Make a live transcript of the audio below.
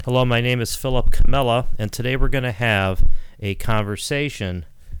Hello, my name is Philip Camella, and today we're going to have a conversation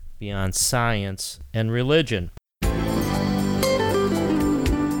beyond science and religion.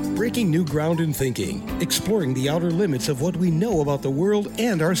 Breaking new ground in thinking, exploring the outer limits of what we know about the world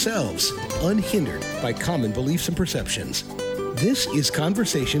and ourselves, unhindered by common beliefs and perceptions. This is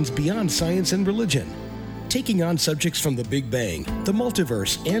Conversations Beyond Science and Religion, taking on subjects from the Big Bang, the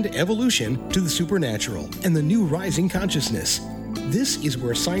multiverse, and evolution to the supernatural and the new rising consciousness. This is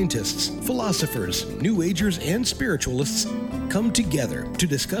where scientists, philosophers, New Agers, and spiritualists come together to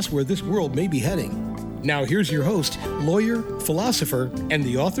discuss where this world may be heading. Now here's your host, lawyer, philosopher, and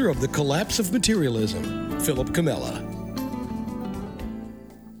the author of The Collapse of Materialism, Philip Camella.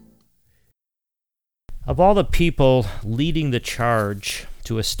 Of all the people leading the charge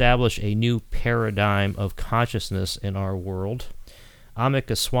to establish a new paradigm of consciousness in our world, Amit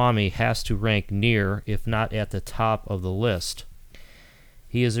Goswami has to rank near, if not at the top of the list.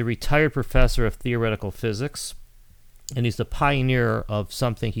 He is a retired professor of theoretical physics, and he's the pioneer of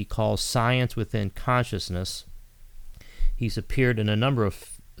something he calls science within consciousness. He's appeared in a number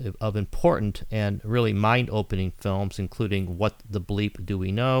of important and really mind-opening films, including What the Bleep Do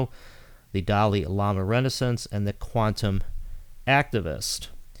We Know?, The Dalai Lama Renaissance, and The Quantum Activist.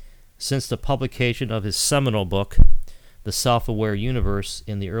 Since the publication of his seminal book, The Self-Aware Universe,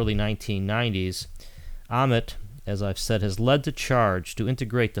 in the early 1990s, Amit, as I've said, has led the charge to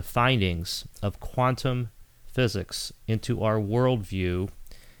integrate the findings of quantum physics into our worldview,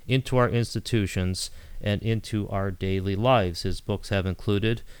 into our institutions, and into our daily lives. His books have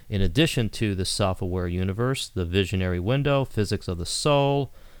included, in addition to The Self-Aware Universe, The Visionary Window, Physics of the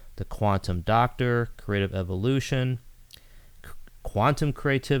Soul, The Quantum Doctor, Creative Evolution, Quantum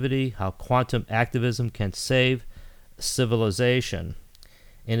Creativity, How Quantum Activism Can Save Civilization.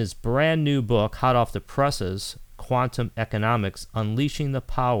 In his brand new book, hot off the presses, Quantum Economics, Unleashing the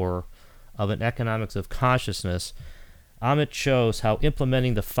Power of an Economics of Consciousness, Amit shows how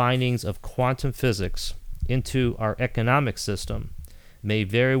implementing the findings of quantum physics into our economic system may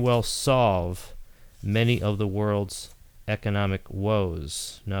very well solve many of the world's economic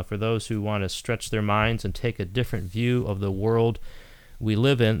woes. Now, for those who want to stretch their minds and take a different view of the world we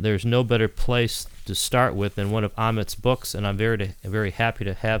live in, there's no better place to start with than one of Amit's books, and I'm very happy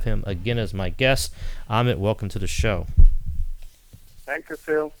to have him again as my guest. Amit, welcome to the show. Thank you,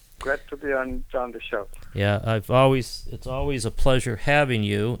 Phil. Great to be on the show. Yeah, it's always a pleasure having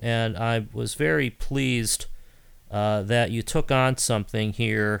you, and I was very pleased that you took on something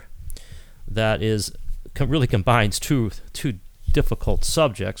here that really combines two difficult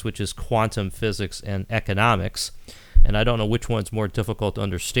subjects, which is quantum physics and economics. And I don't know which one's more difficult to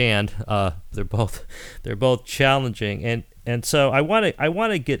understand. They're both challenging, and so I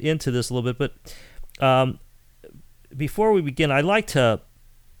want to get into this a little bit. But before we begin, I like to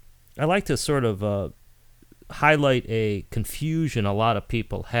sort of highlight a confusion a lot of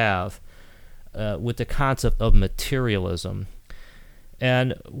people have with the concept of materialism.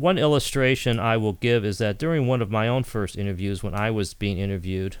 And one illustration I will give is that during one of my own first interviews, when I was being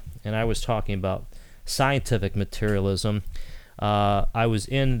interviewed, and I was talking about scientific materialism, I was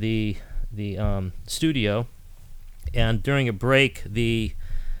in the studio, and during a break, the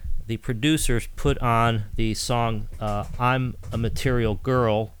producers put on the song "I'm a Material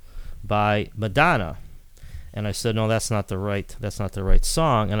Girl" by Madonna, and I said, "No, that's not the right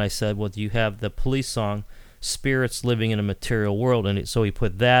song." And I said, "Well, do you have the Police song, Spirits Living in a Material World?" And so he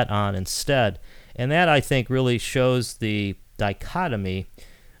put that on instead, and that, I think, really shows the dichotomy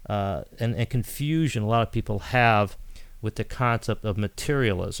and confusion a lot of people have with the concept of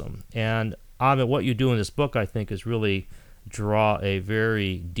materialism. And Amit, what you do in this book, I think, is really draw a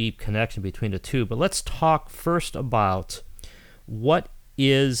very deep connection between the two. But let's talk first about what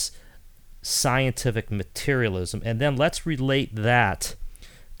is scientific materialism, and then let's relate that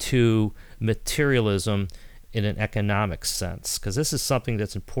to materialism in an economic sense, because this is something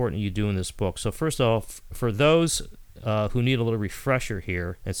that's important you do in this book. So first off, for those who need a little refresher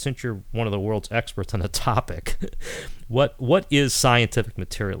here, and since you're one of the world's experts on the topic, what is scientific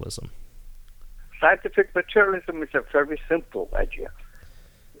materialism? Scientific materialism is a very simple idea.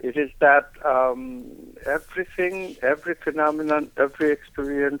 It is that everything, every phenomenon, every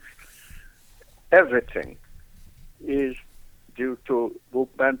experience, everything is due to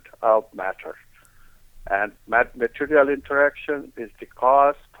movement of matter. And material interaction is the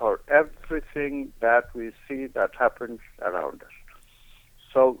cause for everything that we see that happens around us.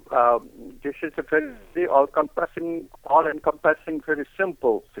 So this is a very all-encompassing, very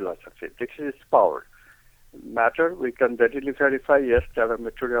simple philosophy. This is power. Matter, we can readily verify, yes, there are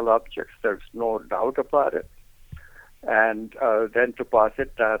material objects. There's no doubt about it. And then to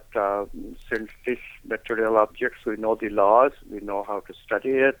posit that since these material objects, we know the laws, we know how to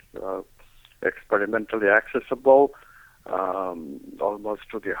study it, experimentally accessible, almost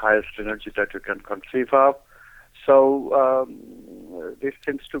to the highest energy that you can conceive of. So this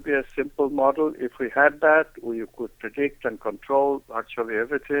seems to be a simple model. If we had that, we could predict and control virtually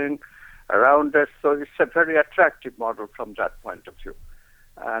everything around us. So it's a very attractive model from that point of view.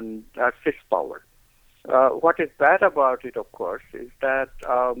 And that's its power. What is bad about it, of course, is that,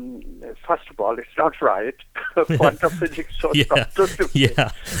 first of all, it's not right. Quantum physics shows conclusively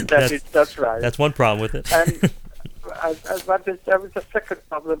that it's not right. That's one problem with it. And but there is a second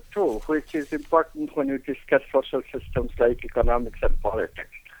problem, too, which is important when you discuss social systems like economics and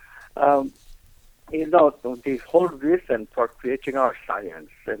politics. The whole reason for creating our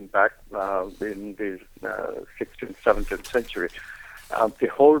science in the 16th, 17th century, the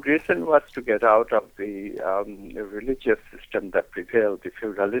whole reason was to get out of the religious system that prevailed, the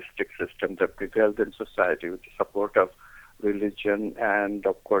feudalistic system that prevailed in society with the support of religion, and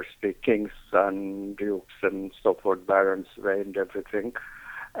of course the kings and dukes and so forth, barons reigned everything.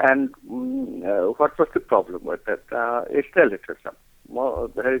 And what was the problem with it? It's elitism.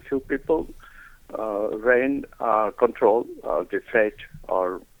 Very few people control the fate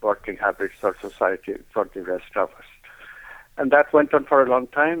or working habits of society for the rest of us. And that went on for a long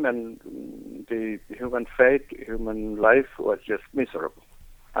time, and the human fate, human life was just miserable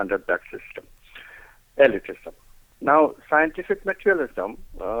under that system. Elitism. Now, scientific materialism,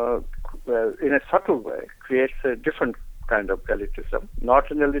 in a subtle way, creates a different kind of elitism, not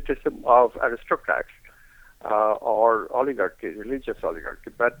an elitism of aristocrats or oligarchy, religious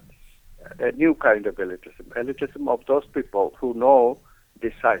oligarchy, but a new kind of elitism of those people who know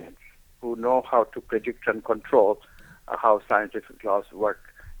the science, who know how to predict and control how scientific laws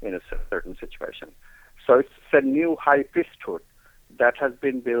work in a certain situation. So it's a new high priesthood that has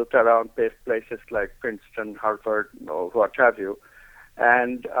been built around places like Princeton, Harvard, or what have you,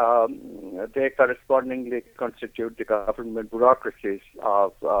 and they correspondingly constitute the government bureaucracies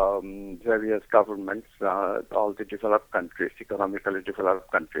of various governments, all the developed countries, economically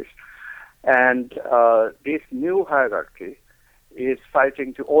developed countries. And this new hierarchy is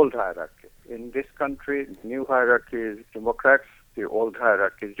fighting the old hierarchy. In this country, the new hierarchy is Democrats, the old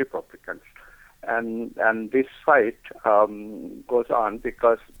hierarchy is Republicans. And this fight goes on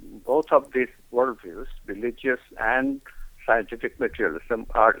because both of these worldviews, religious and scientific materialism,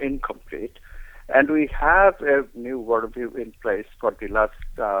 are incomplete. And we have a new worldview in place for the last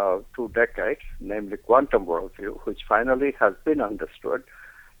 2 decades, namely quantum worldview, which finally has been understood.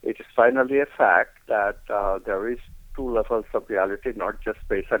 It is finally a fact that there is 2 levels of reality, not just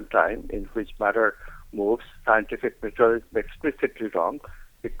space and time, in which matter moves. Scientific materialism is explicitly wrong,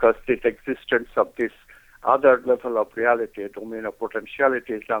 because the existence of this other level of reality, a domain of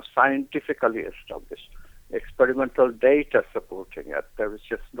potentiality, is now scientifically established. Experimental data supporting it. There is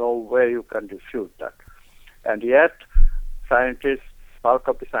just no way you can refute that. And yet, bulk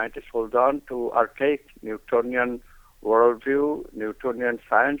of the scientists hold on to archaic Newtonian worldview, Newtonian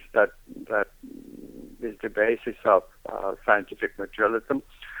science that is the basis of scientific materialism.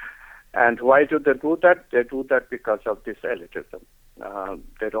 And why do they do that? They do that because of this elitism.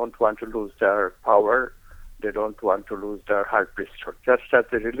 They don't want to lose their power. They don't want to lose their high priesthood. Just as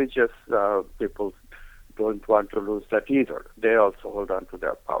the religious people don't want to lose that either. They also hold on to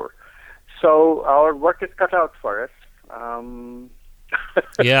their power. So our work is cut out for us.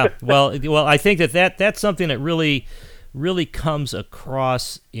 Yeah. Well, I think that's something that really comes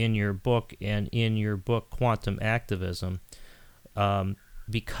across in your book and in your book Quantum Activism,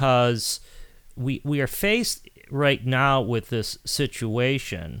 because we are faced right now with this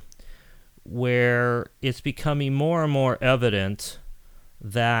situation where it's becoming more and more evident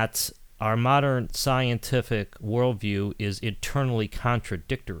that our modern scientific worldview is internally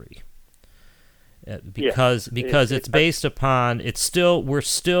contradictory. Because it's based upon we're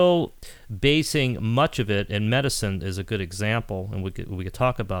still basing much of it, and medicine is a good example, and we could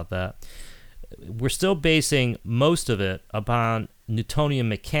talk about that. We're still basing most of it upon Newtonian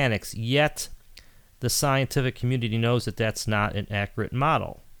mechanics, yet the scientific community knows that that's not an accurate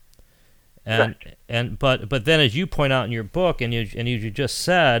model. But then, as you point out in your book, and you just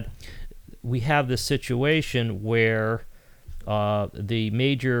said, we have this situation where the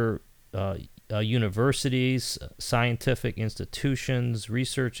major universities, scientific institutions,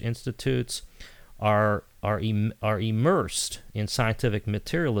 research institutes are immersed in scientific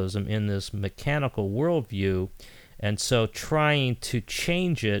materialism in this mechanical worldview, and so trying to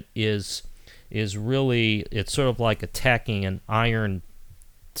change it is really, it's sort of like attacking an iron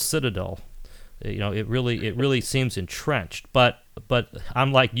citadel. It really seems entrenched. But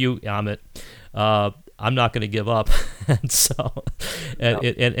I'm like you, Amit. I'm not going to give up, and so, and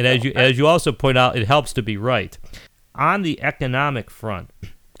as you also point out, it helps to be right. On the economic front,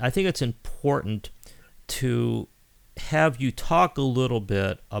 I think it's important to have you talk a little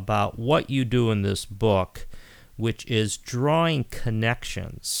bit about what you do in this book, which is drawing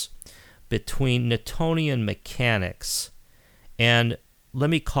connections between Newtonian mechanics and, let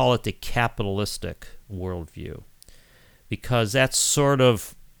me call it, the capitalistic worldview, because that's sort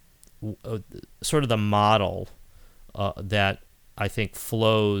of the model that I think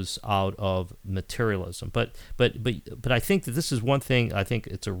flows out of materialism. But I think that this is one thing I think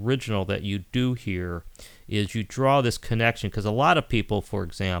it's original that you do here, is you draw this connection, because a lot of people, for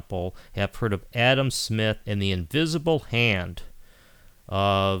example, have heard of Adam Smith and the invisible hand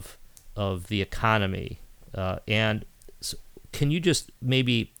of the economy. And so can you just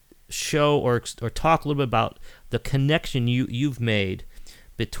maybe show or talk a little bit about the connection you've made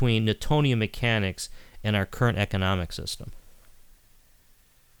between Newtonian mechanics and our current economic system?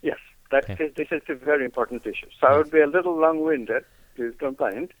 Yes, this is a very important issue. So I would be a little long-winded, please don't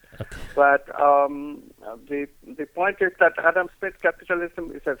mind. Okay. But the point is that Adam Smith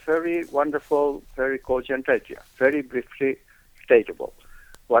capitalism is a very wonderful, very cogent idea, very briefly stateable.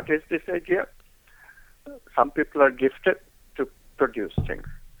 What is this idea? Some people are gifted to produce things.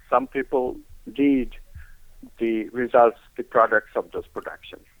 Some people need the results, the products of those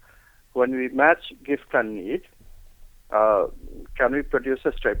productions. When we match gift and need, can we produce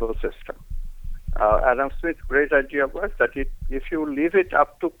a stable system? Adam Smith's great idea was that if you leave it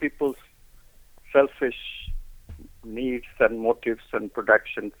up to people's selfish needs and motives and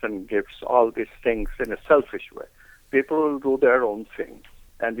productions and gifts, all these things in a selfish way, people will do their own thing,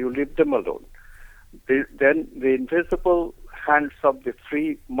 and you leave them alone. Then the invisible hands of the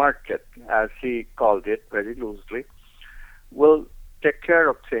free market, as he called it very loosely, will take care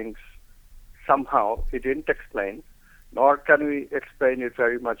of things somehow. He didn't explain, nor can we explain it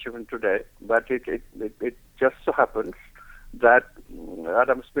very much even today, but it just so happens that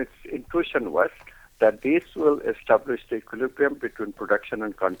Adam Smith's intuition was that this will establish the equilibrium between production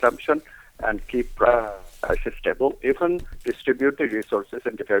and consumption and keep prices stable, even distribute the resources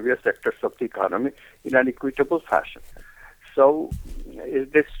in the various sectors of the economy in an equitable fashion. So,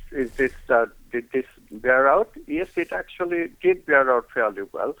 did this bear out? Yes, it actually did bear out fairly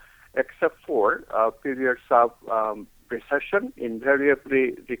well, except for periods of recession.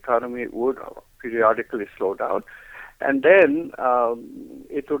 Invariably, the economy would periodically slow down, and then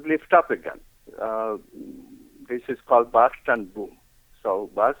it would lift up again. This is called bust and boom. So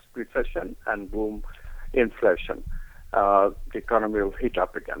bust, recession, and boom, inflation. The economy will heat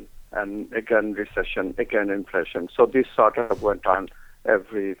up again. And again recession, again inflation. So this sort of went on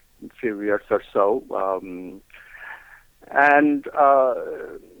every few years or so.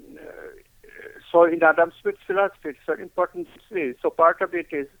 So in Adam Smith's philosophy, it's very important to see. So part of it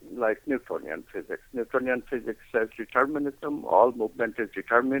is like Newtonian physics. Newtonian physics says determinism, all movement is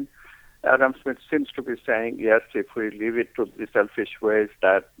determined. Adam Smith seems to be saying, yes, if we leave it to the selfish ways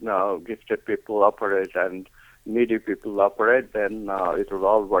that gifted people operate and needy people operate, then it will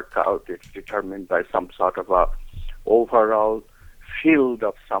all work out. It's determined by some sort of a overall field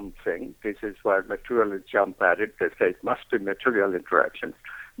of something. This is where materialists jump at it. They say it must be material interactions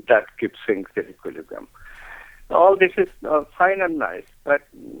that keep things in equilibrium. All this is fine and nice, but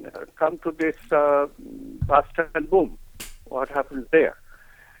come to this bust and boom. What happens there?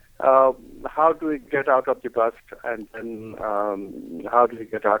 How do we get out of the bust, and then how do we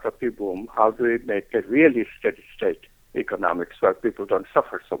get out of the boom? How do we make a really steady state economics where people don't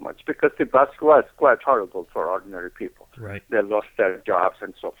suffer so much? Because the bust was quite horrible for ordinary people. Right. They lost their jobs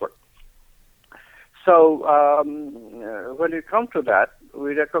and so forth. So when we come to that,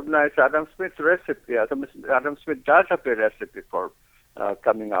 we recognize Adam Smith's recipe. Adam Smith does have a recipe for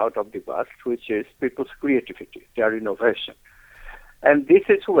coming out of the bust, which is people's creativity, their innovation. And this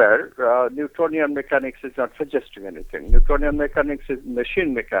is where Newtonian mechanics is not suggesting anything. Newtonian mechanics is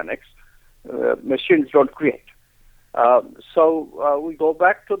machine mechanics. Machines don't create. So we go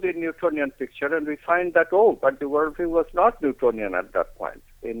back to the Newtonian picture and we find that, but the worldview was not Newtonian at that point.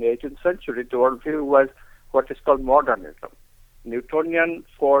 In the 18th century, the worldview was what is called modernism. Newtonian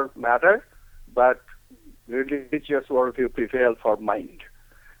for matter, but religious worldview prevailed for mind.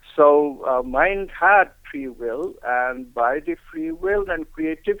 So mind had free will, and by the free will and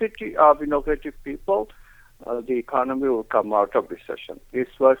creativity of innovative people, the economy will come out of recession. This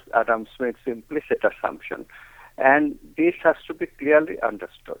was Adam Smith's implicit assumption, and this has to be clearly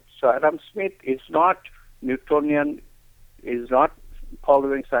understood. So Adam Smith is not Newtonian, is not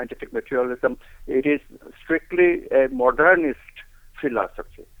following scientific materialism, it is strictly a modernist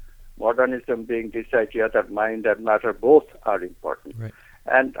philosophy. Modernism being this idea that mind and matter both are important. Right.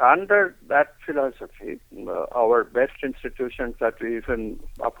 And under that philosophy, our best institutions that we even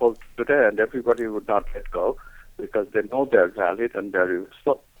uphold today, and everybody would not let go because they know they're valid and they're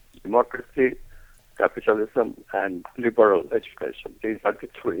useful: democracy, capitalism, and liberal education. These are the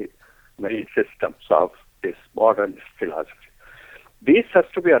three main systems of this modernist philosophy. This has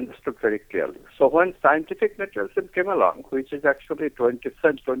to be understood very clearly. So when scientific materialism came along, which is actually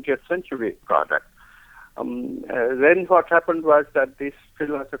 20th century product, then what happened was that this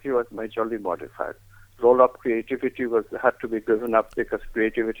philosophy was majorly modified. Role of creativity had to be given up because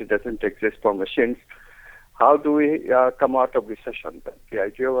creativity doesn't exist for machines. How do we come out of recession then? The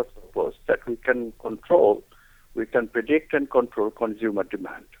idea was proposed that we can predict and control consumer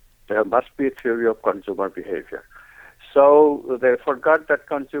demand. There must be a theory of consumer behavior. So they forgot that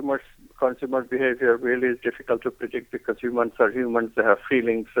consumer behavior really is difficult to predict because humans are humans. They have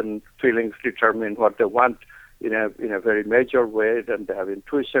feelings, and feelings determine what they want in a very major way. Then they have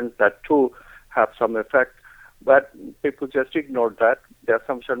intuitions that too have some effect. But people just ignored that. The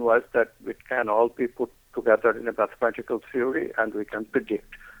assumption was that it can all be put together in a mathematical theory and we can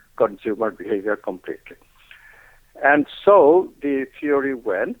predict consumer behavior completely. And so the theory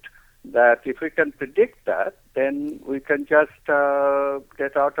went that if we can predict that, then we can just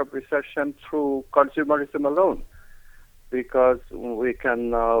get out of recession through consumerism alone, because we can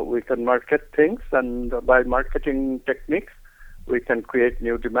market things, and by marketing techniques, we can create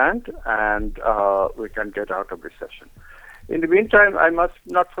new demand, and we can get out of recession. In the meantime, I must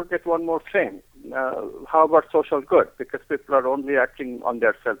not forget one more thing. How about social good? Because people are only acting on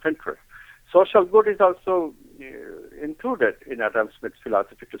their self-interest. Social good is also included in Adam Smith's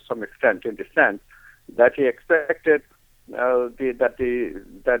philosophy to some extent, in the sense that he expected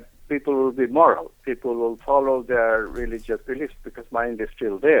that people will be moral. People will follow their religious beliefs because mind is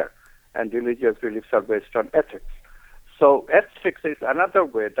still there, and religious beliefs are based on ethics. So ethics is another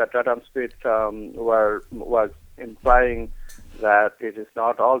way that Adam Smith was implying that it is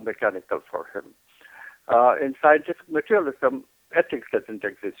not all mechanical for him. In scientific materialism, ethics doesn't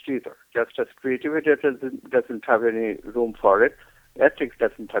exist either. Just as creativity doesn't have any room for it, ethics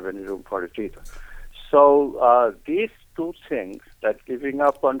doesn't have any room for it either. So these two things, that giving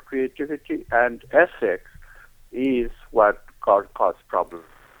up on creativity and ethics, is what cause problems.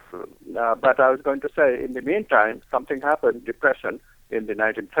 But I was going to say, in the meantime, something happened, depression, in the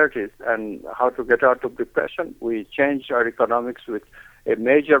 1930s, and how to get out of depression? We changed our economics with a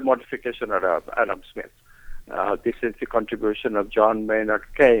major modification of Adam Smith. This is the contribution of John Maynard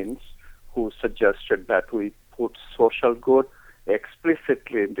Keynes, who suggested that we put social good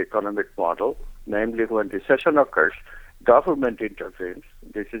explicitly in the economic model, namely when recession occurs, government intervenes.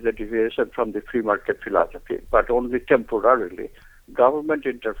 This is a deviation from the free market philosophy, but only temporarily. Government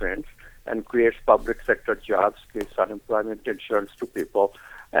intervenes and creates public sector jobs, gives unemployment insurance to people,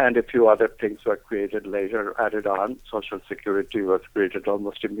 and a few other things were created later, added on. Social Security was created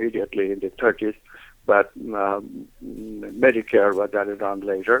almost immediately in the 30s, but Medicare was added on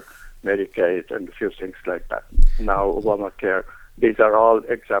later, Medicaid, and a few things like that. Now Obamacare. These are all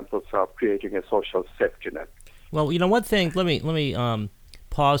examples of creating a social safety net. Well, one thing. Let me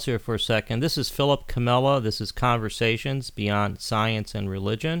pause here for a second. This is Philip Comella. This is Conversations Beyond Science and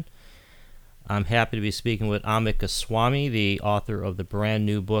Religion. I'm happy to be speaking with Amit Goswami, the author of the brand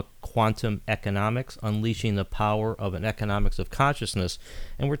new book, Quantum Economics, Unleashing the Power of an Economics of Consciousness.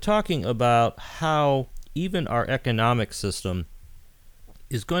 And we're talking about how even our economic system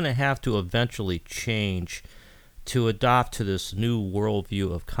is going to have to eventually change to adopt to this new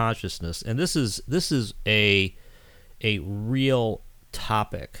worldview of consciousness. And this is a real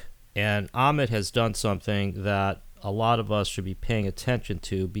topic. And Amit has done something that a lot of us should be paying attention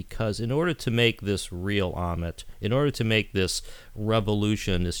to, because in order to make this real, Amit, in order to make this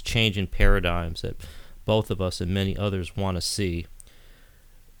revolution, this change in paradigms that both of us and many others want to see,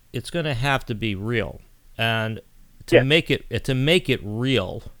 it's going to have to be real. And to make it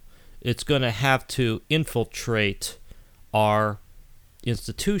real, it's going to have to infiltrate our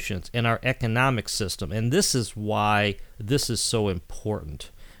institutions and our economic system. And this is why this is so important.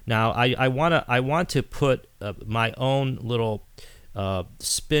 Now, I want to put my own little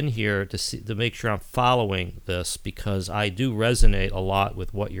spin here to make sure I'm following this, because I do resonate a lot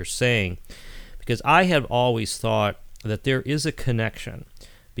with what you're saying, because I have always thought that there is a connection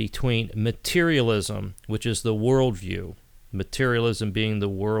between materialism, which is the worldview, materialism being the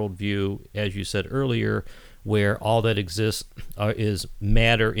worldview, as you said earlier, where all that exists is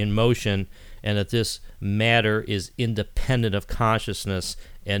matter in motion, and that this matter is independent of consciousness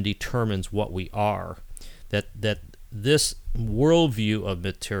and determines what we are. That this worldview of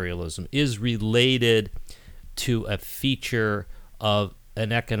materialism is related to a feature of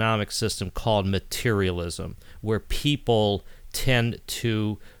an economic system called materialism, where people tend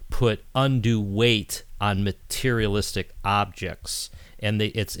to put undue weight on materialistic objects, and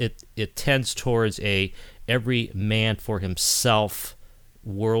it tends towards a every man for himself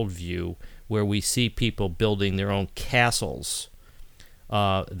worldview, where we see people building their own castles,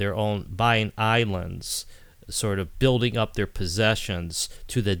 their own buying islands, sort of building up their possessions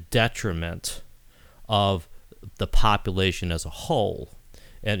to the detriment of the population as a whole.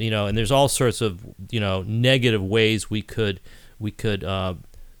 And and there's all sorts of negative ways we could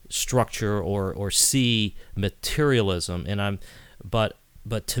structure or see materialism. And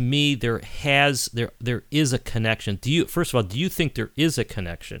but to me there is a connection. First of all, do you think there is a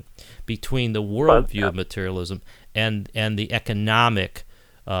connection between the worldview of materialism and the economic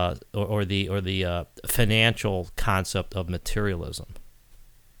or the financial concept of materialism?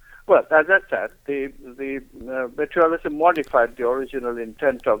 Well, as I said, the materialism modified the original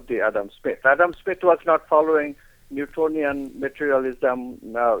intent of the Adam Smith. Adam Smith was not following Newtonian materialism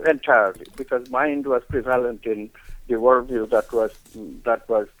entirely, because mind was prevalent in the worldview that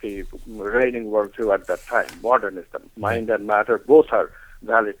was the reigning worldview at that time, modernism. Mind and matter both are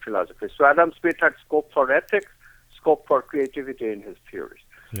valid philosophies. So Adam Smith had scope for ethics, scope for creativity in his theories.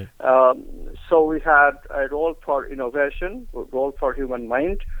 Yeah. So we had a role for innovation, a role for human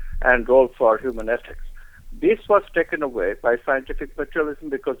mind, and role for human ethics. This was taken away by scientific materialism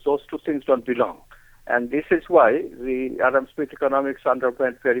because those two things don't belong. And this is why the Adam Smith economics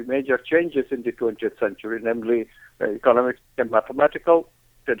underwent very major changes in the 20th century, namely economics and mathematical,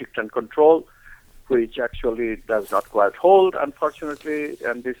 predict and control, which actually does not quite hold, unfortunately,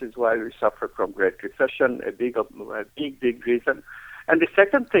 and this is why we suffer from Great Recession, a big reason. And the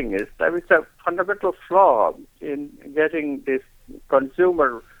second thing is there is a fundamental flaw in getting this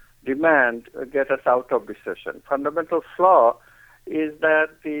consumer demand get us out of recession. Fundamental flaw is that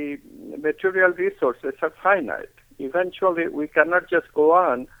the material resources are finite. Eventually, we cannot just go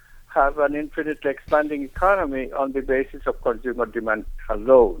on, have an infinitely expanding economy on the basis of consumer demand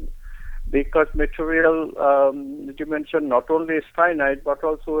alone, because material dimension not only is finite, but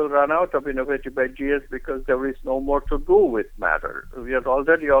also will run out of innovative ideas because there is no more to do with matter. We are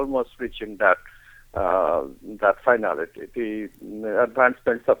already almost reaching that finality. The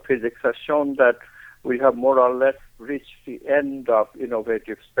advancements of physics have shown that we have more or less reached the end of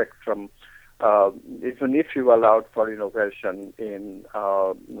innovative spectrum, even if you allowed for innovation in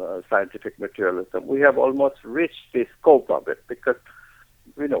scientific materialism. We have almost reached the scope of it because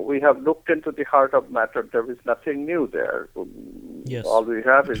we have looked into the heart of matter. There is nothing new there. Yes. All we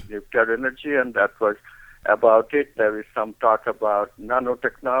have is nuclear energy, and that was about it. There is some talk about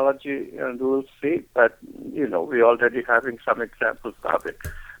nanotechnology, and we'll see. But we're already having some examples of it.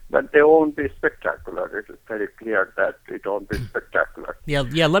 But they won't be spectacular. It is very clear that it won't be spectacular. Yeah.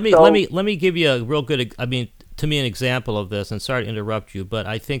 Let me give you a real good. To me, an example of this. And sorry to interrupt you, but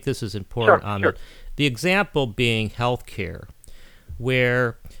I think this is important. Sure. The example being healthcare,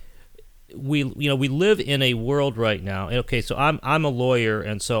 where we live in a world right now. Okay, so I'm a lawyer,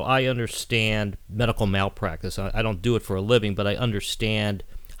 and so I understand medical malpractice. I don't do it for a living, but I understand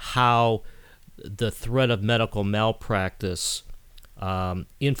how the threat of medical malpractice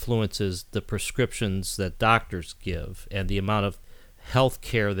influences the prescriptions that doctors give and the amount of health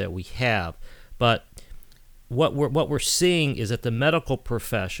care that we have. But what we're seeing is that the medical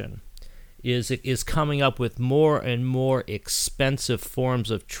profession is coming up with more and more expensive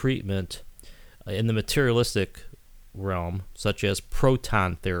forms of treatment in the materialistic realm, such as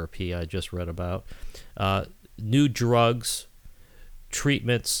proton therapy I just read about, new drugs,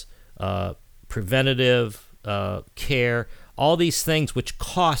 treatments, preventative care, all these things which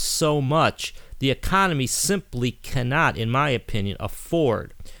cost so much. The economy simply cannot, in my opinion,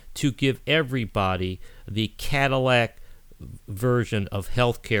 afford to give everybody the Cadillac version of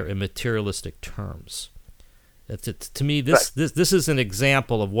healthcare in materialistic terms. To me, this is an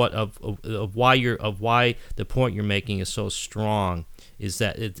example of why the point you're making is so strong. Is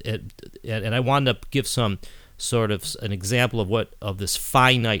that and I wanted to give some sort of an example of this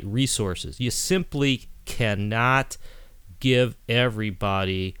finite resources. You simply cannot give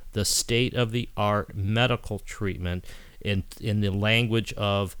everybody the state-of-the-art medical treatment in the language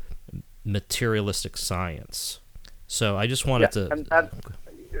of materialistic science. So I just wanted to. And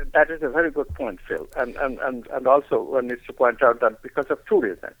that is a very good point, Phil. And also one needs to point out that because of two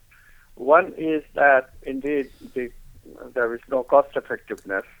reasons. One is that indeed the there is no cost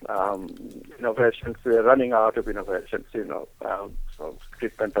effectiveness. Innovations, we are running out of innovations, so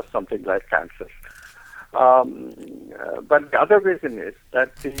treatment of something like cancer. But the other reason is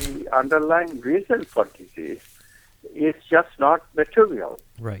that the underlying reason for disease is just not material.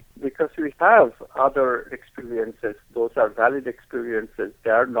 Right. Because we have other experiences. Those are valid experiences. They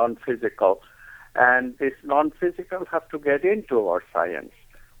are non-physical. And this non-physical have to get into our science.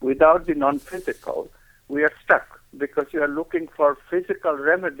 Without the non-physical, we are stuck because you are looking for physical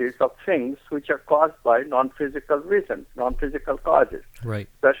remedies of things which are caused by non-physical reasons, non-physical causes, Right.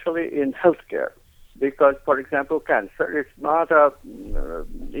 especially in healthcare. Because, for example, cancer is not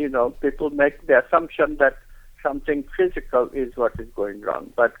people make the assumption that something physical is what is going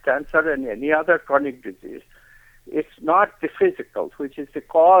wrong. But cancer and any other chronic disease, it's not the physical, which is the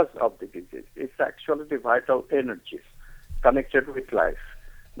cause of the disease. It's actually the vital energies connected with life.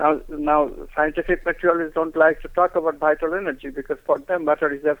 Now, scientific materialists don't like to talk about vital energy because for them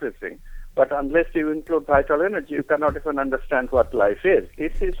matter is everything. But unless you include vital energy, you cannot even understand what life is.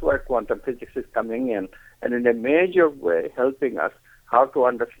 This is where quantum physics is coming in, and in a major way helping us how to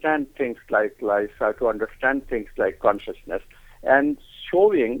understand things like life, how to understand things like consciousness, and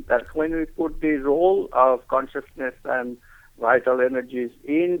showing that when we put the role of consciousness and vital energies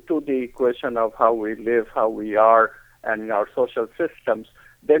into the equation of how we live, how we are, and in our social systems,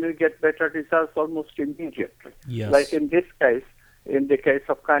 then we get better results almost immediately. Yes. Like in this case, in the case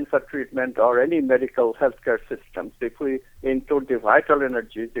of cancer treatment or any medical healthcare systems, if we include the vital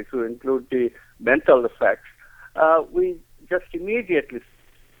energies, if we include the mental effects, we just immediately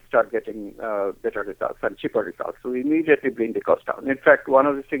start getting better results and cheaper results. So we immediately bring the cost down. In fact, one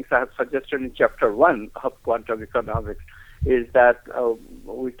of the things I have suggested in Chapter 1 of Quantum Economics is that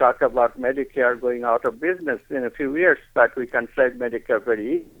we talk about Medicare going out of business in a few years, but we can save Medicare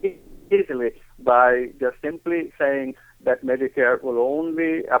very easily by just simply saying that Medicare will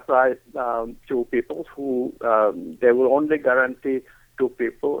only apply to people who they will only guarantee to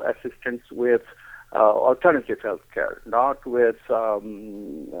people assistance with alternative health care, not with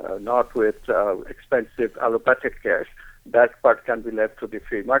expensive allopathic care. That part can be left to the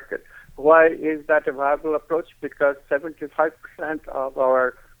free market. Why is that a viable approach? Because 75% of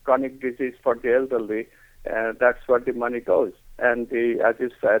our chronic disease for the elderly, that's where the money goes. And as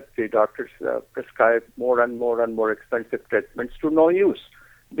you said, the doctors prescribe more and more and more expensive treatments to no use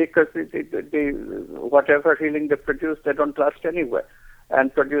because whatever healing they produce, they don't last anyway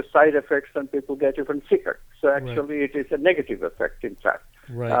and produce side effects and people get even sicker. So actually It is a negative effect, in fact.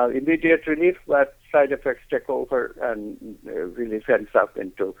 Right. Immediate relief, but side effects take over and relief ends up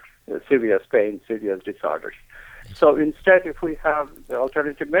into serious pain, serious disorders. So instead, if we have the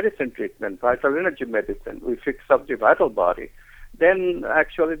alternative medicine treatment, vital energy medicine, we fix up the vital body, then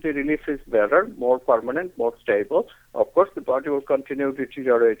actually the relief is better, more permanent, more stable. Of course, the body will continue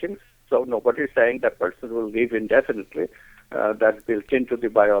deteriorating, so nobody is saying that person will live indefinitely. That's built into the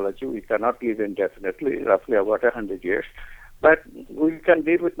biology. We cannot live indefinitely, roughly about 100 years. But we can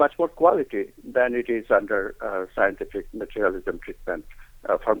live with much more quality than it is under scientific materialism treatment,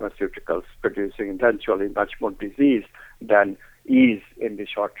 pharmaceuticals producing eventually much more disease than ease in the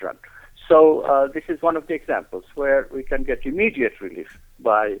short run. So this is one of the examples where we can get immediate relief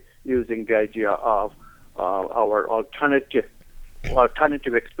by using the idea of our alternative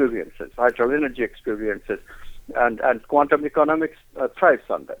experiences, vital energy experiences, and quantum economics thrives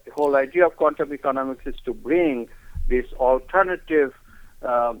on that. The whole idea of quantum economics is to bring these alternative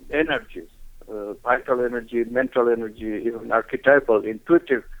energies, vital energy, mental energy, even archetypal,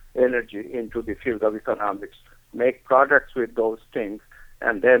 intuitive energy into the field of economics, make products with those things,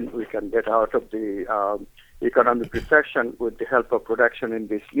 and then we can get out of the economic recession with the help of production in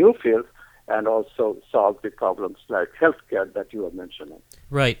these new fields and also solve the problems like healthcare that you were mentioning.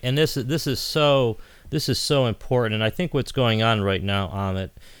 Right, and this is so important, and I think what's going on right now, Amit,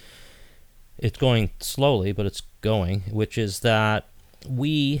 it's going slowly, but it's going, which is that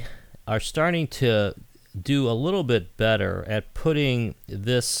we are starting to do a little bit better at putting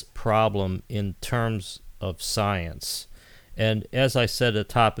this problem in terms of science. And as I said at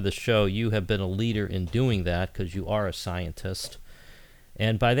the top of the show, you have been a leader in doing that because you are a scientist.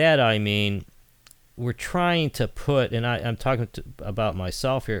 And by that I mean we're trying to put, and I'm talking about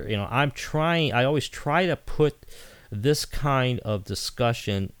myself here, I always try to put this kind of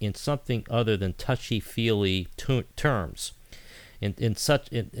discussion in something other than touchy-feely terms, in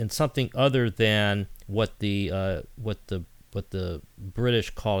something other than what the British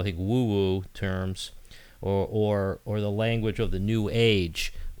call, I think, woo-woo terms, or the language of the New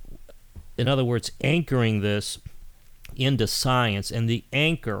Age. In other words, anchoring this into science, and the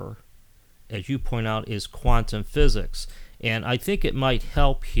anchor as you point out, is quantum physics. And I think it might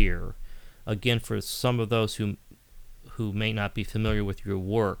help here, again, for some of those who may not be familiar with your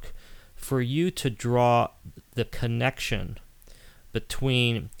work, for you to draw the connection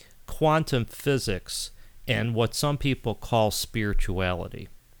between quantum physics and what some people call spirituality.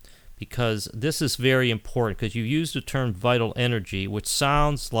 Because this is very important, because you use the term vital energy, which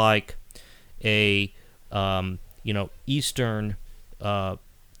sounds like a Eastern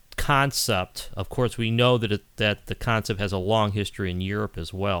concept. Of course, we know that the concept has a long history in Europe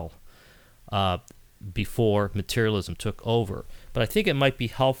as well, before materialism took over. But I think it might be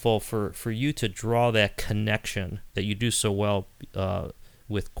helpful for you to draw that connection that you do so well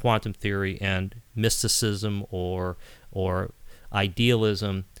with quantum theory and mysticism or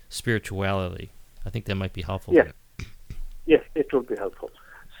idealism, spirituality. I think that might be helpful. Yes, yes, it will be helpful.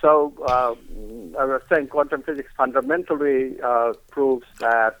 So I was saying quantum physics fundamentally proves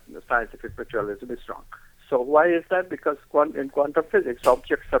that scientific materialism is wrong. So why is that? Because in quantum physics,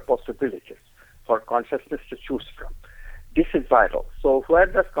 objects are possibilities for consciousness to choose from. This is vital. So where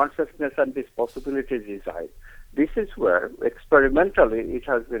does consciousness and these possibilities reside? This is where, experimentally, it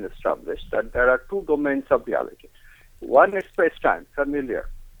has been established that there are two domains of reality. One is space-time, familiar.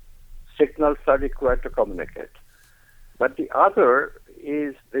 Signals are required to communicate. But the other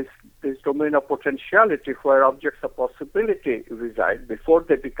is this domain of potentiality, where objects of possibility reside before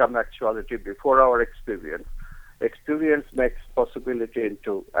they become actuality, before our experience. Experience makes possibility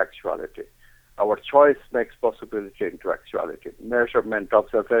into actuality. Our choice makes possibility into actuality. Measurement,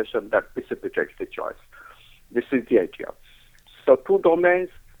 observation, that precipitates the choice. This is the idea. So two domains.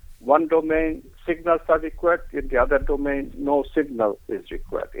 One domain, signals are required. In the other domain, no signal is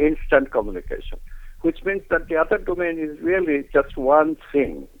required. Instant communication, which means that the other domain is really just one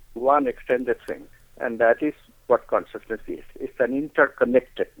thing, one extended thing, and that is what consciousness is. It's an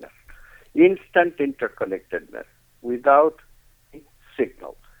interconnectedness, instant interconnectedness without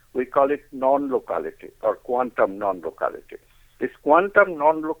signal. We call it non-locality or quantum non-locality. This quantum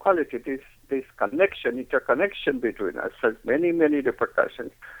non-locality, this connection, interconnection between us has many, many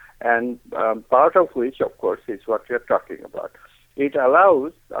repercussions, and part of which, of course, is what we are talking about. It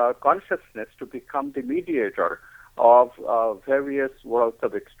allows consciousness to become the mediator of various worlds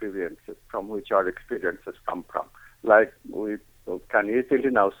of experiences from which our experiences come from. Like we can easily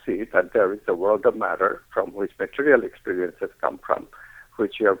now see that there is a world of matter from which material experiences come from,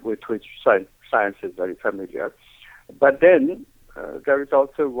 with which science is very familiar. But then there is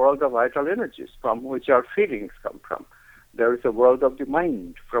also a world of vital energies from which our feelings come from. There is a world of the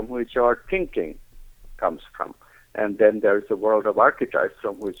mind from which our thinking comes from. And then there is a world of archetypes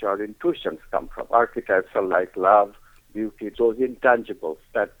from which our intuitions come from. Archetypes are like love, beauty, those intangibles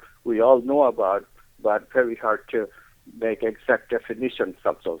that we all know about, but very hard to make exact definitions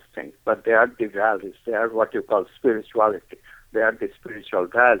of those things. But they are the values. They are what you call spirituality. They are the spiritual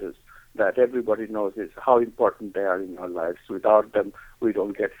values that everybody knows is how important they are in our lives. Without them, we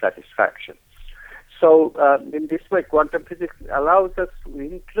don't get satisfaction. So in this way, quantum physics allows us to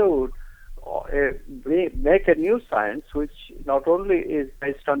include, make a new science which not only is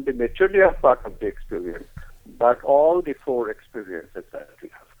based on the material part of the experience, but all the four experiences that we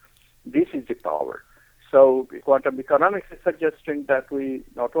have. This is the power. So quantum economics is suggesting that we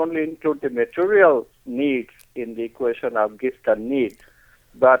not only include the material needs in the equation of gift and need,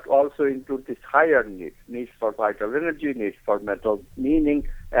 but also include these higher needs for vital energy, needs for mental meaning,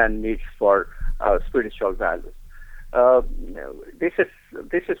 and needs for spiritual values. This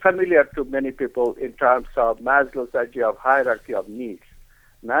is familiar to many people in terms of Maslow's idea of hierarchy of needs.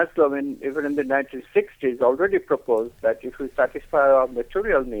 Maslow, even in the 1960s, already proposed that if we satisfy our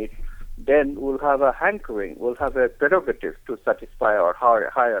material needs, then we'll have a hankering, we'll have a prerogative to satisfy our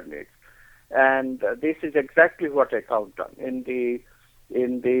higher needs. And this is exactly what I count on. In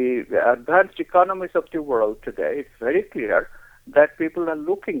the advanced economies of the world today, it's very clear that people are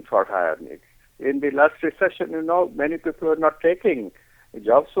looking for higher needs. In the last recession, many people are not taking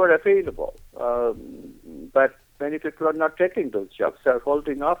jobs were available, but many people are not taking those jobs. They're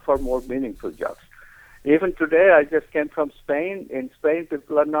holding off for more meaningful jobs. Even today, I just came from Spain. In Spain,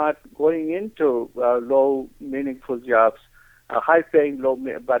 people are not going into low meaningful jobs, high-paying,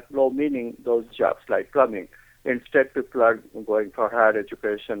 but low-meaning those jobs like plumbing. Instead, people are going for higher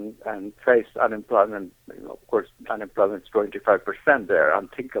education and face unemployment. Of course, unemployment is 25% there,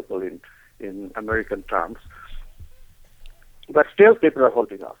 unthinkable in American terms. But still, people are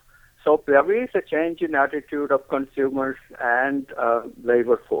holding off. So there is a change in attitude of consumers and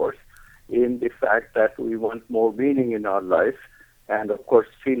labor force in the fact that we want more meaning in our life. And of course,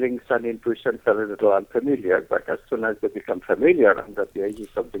 feelings and intuitions are a little unfamiliar, but as soon as they become familiar under the aegis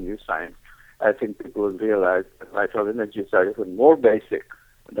of the new science, I think people will realize that vital energies are even more basic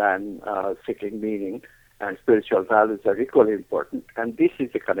than seeking meaning, and spiritual values are equally important. And this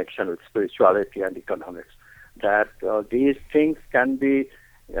is the connection with spirituality and economics, that these things can be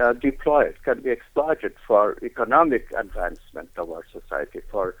deployed, can be exploited for economic advancement of our society,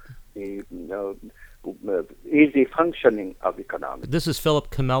 for the easy functioning of economics. This is Philip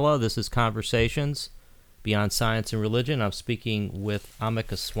Comella. This is Conversations Beyond Science and Religion. I'm speaking with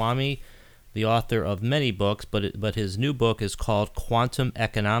Amika Swami, the author of many books, but his new book is called Quantum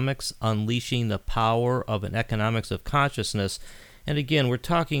Economics: Unleashing the Power of an Economics of Consciousness. And again, we're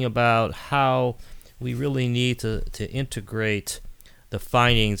talking about how we really need to integrate the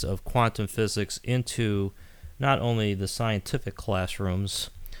findings of quantum physics into not only the scientific classrooms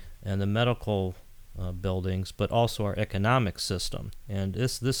and the medical buildings, but also our economic system. And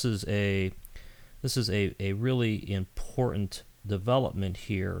this is a really important development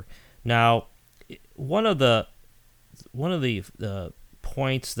here. Now, one of the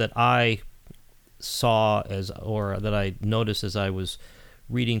points that I saw that I noticed as I was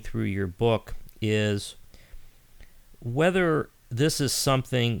reading through your book is whether this is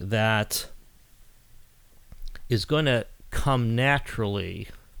something that is going to come naturally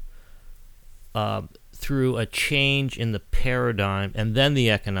through a change in the paradigm, and then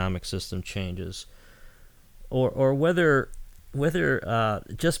the economic system changes, or whether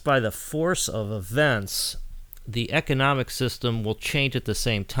just by the force of events, the economic system will change at the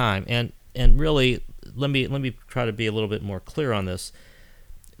same time. And really, let me try to be a little bit more clear on this.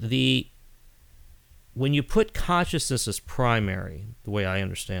 When you put consciousness as primary, the way I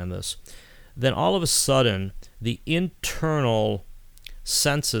understand this, then all of a sudden the internal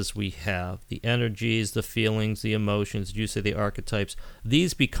senses we have, the energies, the feelings, the emotions, you say the archetypes,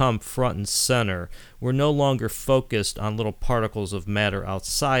 these become front and center. We're no longer focused on little particles of matter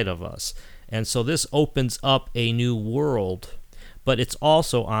outside of us. And so this opens up a new world, but it's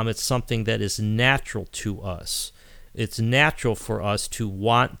also, it's something that is natural to us. It's natural for us to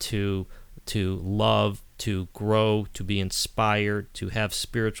want to love, to grow, to be inspired, to have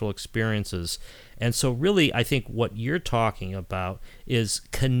spiritual experiences. And so really, I think what you're talking about is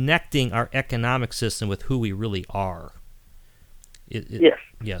connecting our economic system with who we really are. Yes.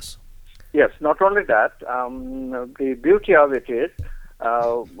 Yes. Yes, not only that, the beauty of it is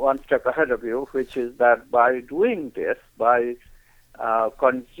one step ahead of you, which is that by doing this, by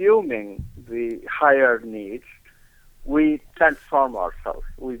consuming the higher needs, we transform ourselves.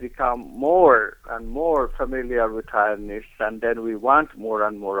 We become more and more familiar with higher needs, and then we want more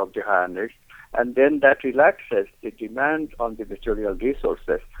and more of the higher needs. And then that relaxes the demand on the material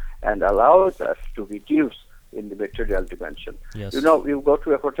resources and allows us to reduce in the material dimension. Yes. You know, you go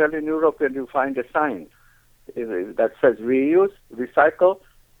to a hotel in Europe and you find a sign that says reuse, recycle,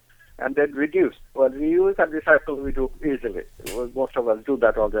 and then reduce. Well, reuse and recycle we do easily. Well, most of us do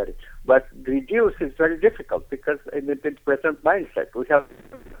that already. But reduce is very difficult because in the present mindset, we have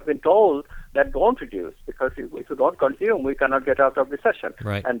been told that don't reduce, because if you don't consume, we cannot get out of recession.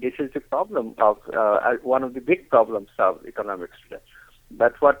 Right. And this is the problem of one of the big problems of economics today.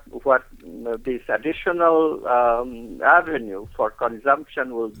 But what this additional avenue for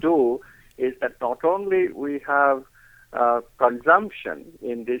consumption will do is that not only we have consumption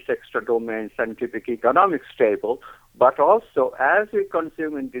in this extra domain, scientific economics table, but also as we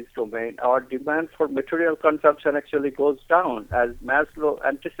consume in this domain, our demand for material consumption actually goes down, as Maslow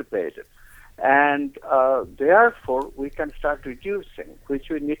anticipated. And therefore, we can start reducing, which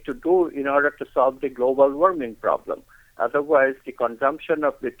we need to do in order to solve the global warming problem. Otherwise, the consumption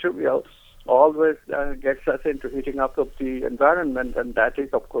of materials always gets us into heating up of the environment, and that is,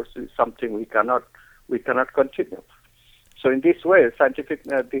 of course, something we cannot continue. So in this way, scientific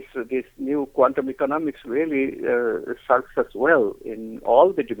this new quantum economics really serves us well in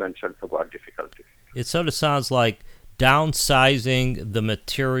all the dimensions of our difficulties. It sort of sounds like downsizing the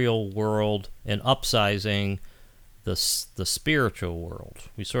material world and upsizing the spiritual world.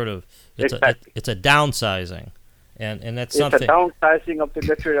 We sort of it's a downsizing, and that's something. It's a downsizing of the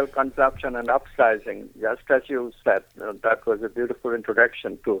material consumption and upsizing. Just as you said, that was a beautiful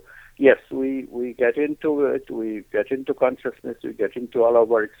introduction to. Yes, we get into it, we get into consciousness, we get into all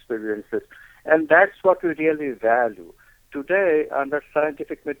of our experiences, and that's what we really value. Today, under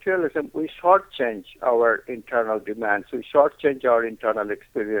scientific materialism, we shortchange our internal demands, we shortchange our internal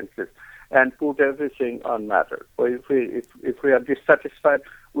experiences, and put everything on matter. So if we are dissatisfied,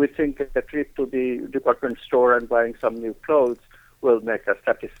 we think a trip to the department store and buying some new clothes will make us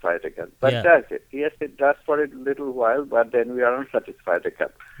satisfied again. But Yeah. does it? Yes, it does for a little while, but then we are unsatisfied again.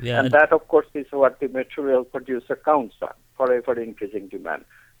 Yeah, And that, of course, is what the material producer counts on for ever increasing demand.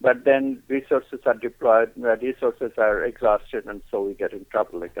 But then resources are deployed, resources are exhausted, and so we get in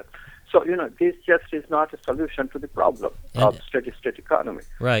trouble again. So, this just is not a solution to the problem of steady-state economy.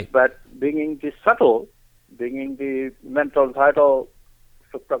 right. But bringing the subtle, bringing the mental, vital,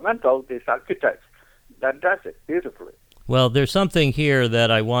 supramental, these archetypes, that does it beautifully. Well, there's something here that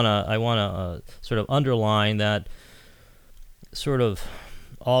I wanna sort of underline that sort of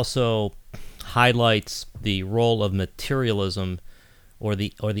also highlights the role of materialism or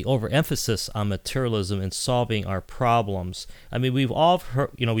the overemphasis on materialism in solving our problems. I mean, we've all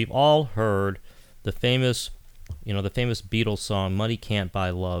heard the famous Beatles song "Money Can't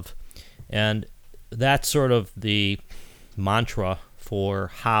Buy Love," and that's sort of the mantra for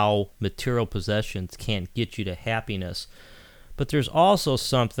how material possessions can't get you to happiness. But there's also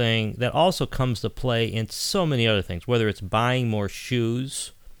something that also comes to play in so many other things, whether it's buying more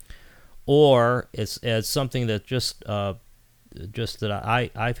shoes or it's as something that just that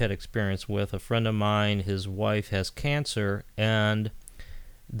I've had experience with. A friend of mine, his wife has cancer, and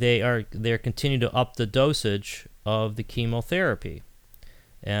they're continuing to up the dosage of the chemotherapy.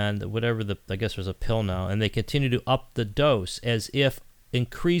 And I guess there's a pill now, and they continue to up the dose as if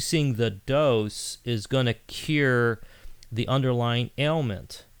increasing the dose is going to cure the underlying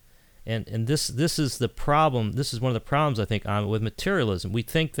ailment. And this is the problem. This is one of the problems, I think, with materialism. We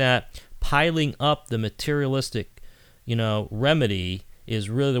think that piling up the materialistic, remedy is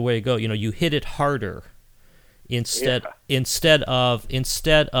really the way to go. You hit it harder instead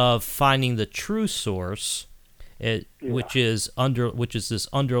of finding the true source. Which is this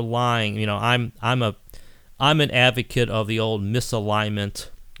underlying. I'm an advocate of the old misalignment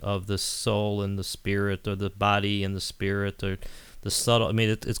of the soul and the spirit, or the body and the spirit, or the subtle. I mean,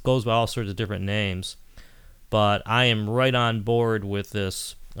 it goes by all sorts of different names, but I am right on board with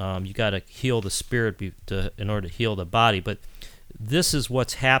this. You got to heal the spirit in order to heal the body. But this is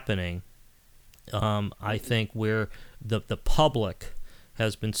what's happening. I think where the public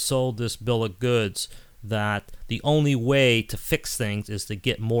has been sold this bill of goods that the only way to fix things is to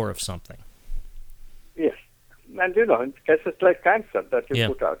get more of something. Yes. And, in cases like cancer that you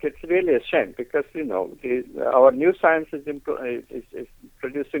put out, it's really a shame because, our new science is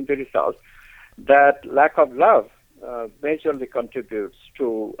producing the results that lack of love majorly contributes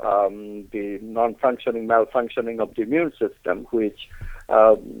to the malfunctioning of the immune system, which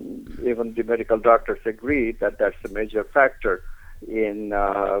even the medical doctors agree that that's a major factor in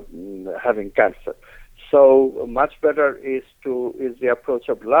having cancer. So much better is the approach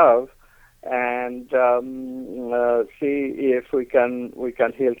of love, and see if we can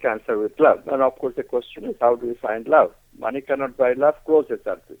heal cancer with love. And of course, the question is, how do we find love? Money cannot buy love. Closes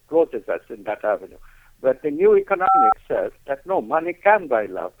us in that avenue. But the new economics says that no, money can buy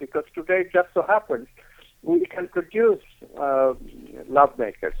love, because today it just so happens we can produce love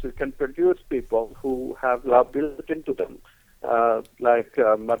makers. We can produce people who have love built into them. Like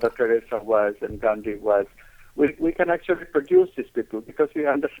Mother Teresa was and Gandhi was. We can actually produce these people because we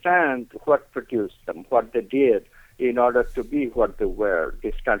understand what produced them, what they did in order to be what they were,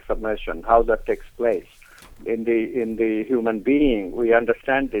 this transformation, how that takes place in the human being. We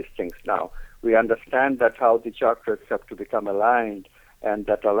understand these things now. We understand that how the chakras have to become aligned, and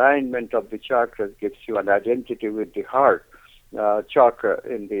that alignment of the chakras gives you an identity with the heart chakra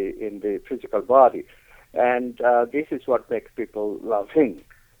in the physical body. And this is what makes people loving.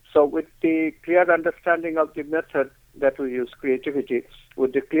 So with the clear understanding of the method that we use, creativity,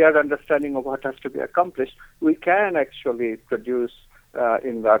 with the clear understanding of what has to be accomplished, we can actually produce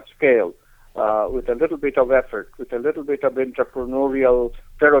in large scale with a little bit of effort, with a little bit of entrepreneurial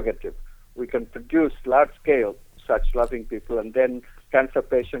prerogative. We can produce large scale such loving people, and then cancer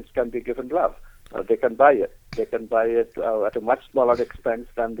patients can be given love. They can buy it. They can buy it at a much smaller expense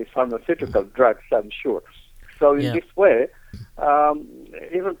than the pharmaceutical drugs, I'm sure. So in this way,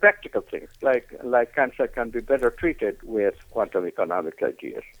 even practical things like cancer can be better treated with quantum economic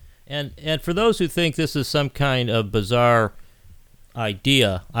ideas. And for those who think this is some kind of bizarre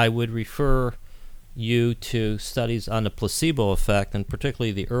idea, I would refer you to studies on the placebo effect, and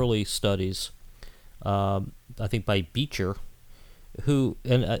particularly the early studies, I think by Beecher, who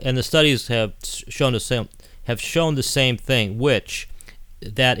and the studies have shown the same thing, which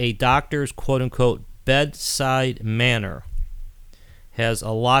that a doctor's quote unquote bedside manner has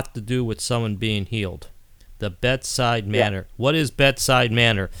a lot to do with someone being healed. The bedside manner. What is bedside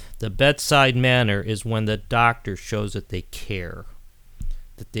manner? The bedside manner is when the doctor shows that they care,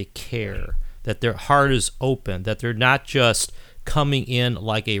 that their heart is open, that they're not just coming in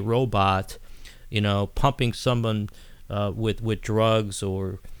like a robot, pumping someone with drugs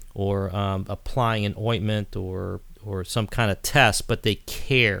or applying an ointment or some kind of test, but they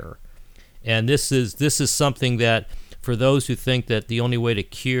care. And this is something that, for those who think that the only way to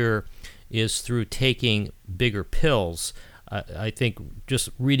cure is through taking bigger pills, I think just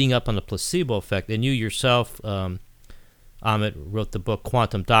reading up on the placebo effect, and you yourself, Amit, wrote the book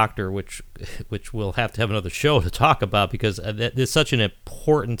Quantum Doctor, which we'll have to have another show to talk about, because it's such an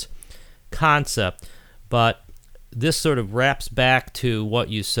important concept. But this sort of wraps back to what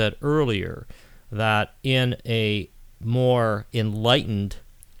you said earlier, that in a more enlightened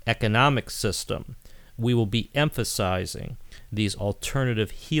economic system, we will be emphasizing these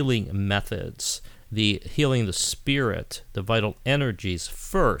alternative healing methods, the healing the spirit, the vital energies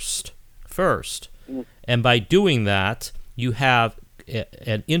first. And by doing that, you have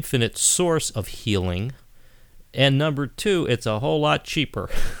an infinite source of healing. And number two, it's a whole lot cheaper.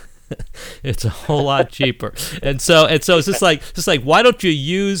 It's a whole lot cheaper. And so it's just like why don't you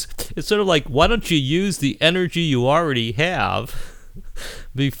use the energy you already have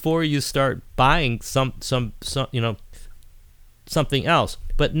before you start buying some something else.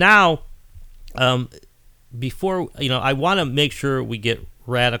 But now, before I want to make sure we get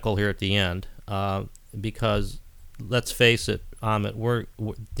radical here at the end, because let's face it, Amit, we're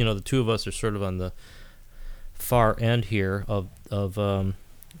the two of us are sort of on the far end here of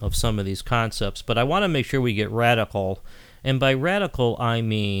some of these concepts. But I want to make sure we get radical, and by radical I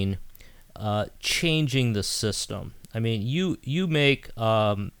mean changing the system. I mean, you make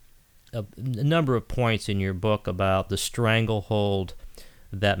a number of points in your book about the stranglehold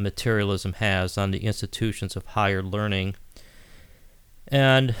that materialism has on the institutions of higher learning.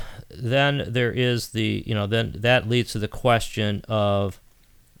 And then there is then that leads to the question of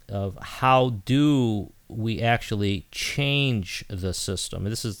how do we actually change the system?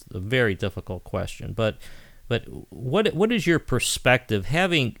 And this is a very difficult question, but what is your perspective,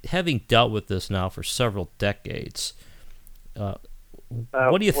 having dealt with this now for several decades? What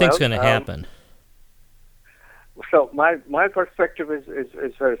do you think is going to happen? So my perspective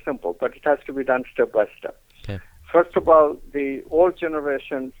is very simple, but it has to be done step by step. Okay. First of all, the old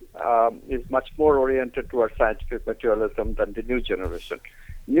generation is much more oriented towards scientific materialism than the new generation.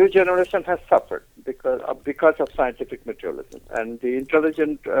 New generation has suffered because of scientific materialism, and the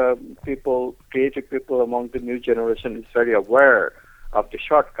intelligent people, creative people among the new generation is very aware of the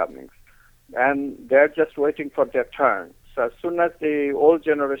shortcomings, and they're just waiting for their turn. So as soon as the old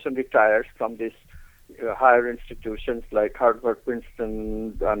generation retires from these higher institutions like Harvard,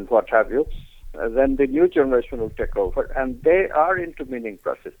 Princeton, and what have you, then the new generation will take over, and they are into meaning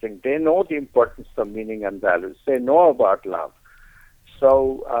processing. They know the importance of meaning and values. They know about love.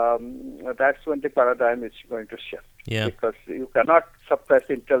 So that's when the paradigm is going to shift. Yeah. Because you cannot suppress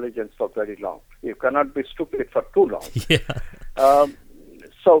intelligence for very long. You cannot be stupid for too long. Yeah.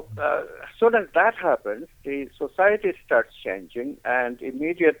 So as soon as that happens, the society starts changing, and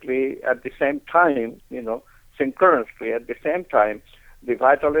immediately at the same time, synchronously at the same time, the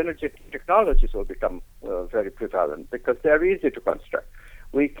vital energy technologies will become very prevalent because they're easy to construct.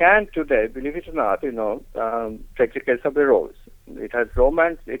 We can today, believe it or not, take the case of a rose. It has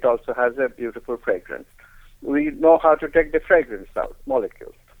romance. It also has a beautiful fragrance. We know how to take the fragrance out,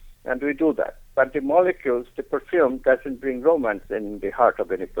 molecules, and we do that. But the molecules, the perfume, doesn't bring romance in the heart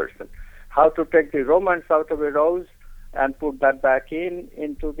of any person. How to take the romance out of a rose and put that back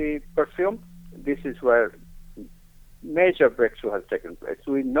into the perfume, this is where major breakthrough has taken place.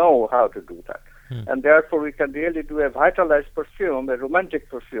 We know how to do that. And therefore we can really do a vitalized perfume, a romantic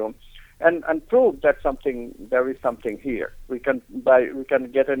perfume, and prove that there is something here. We can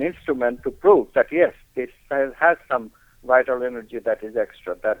get an instrument to prove that yes, this has some vital energy that is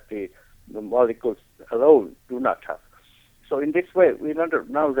extra, that the molecules alone do not have. So in this way, we are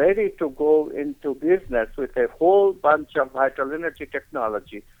now ready to go into business with a whole bunch of vital energy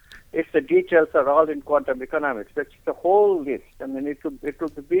technology. If the details are all in quantum economics, it's the whole list. I mean, it will be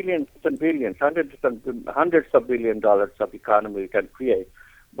billions and billions, hundreds of $billions of economy we can create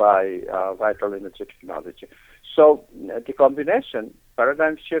by vital energy technology. So the combination,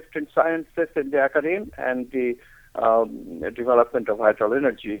 paradigm shift in sciences, in the academia, and the development of vital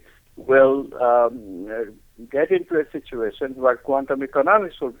energy will get into a situation where quantum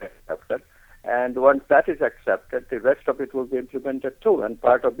economics will be accepted. And once that is accepted, the rest of it will be implemented too. And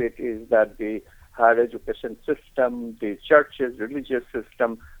part of it is that the higher education system, the churches, religious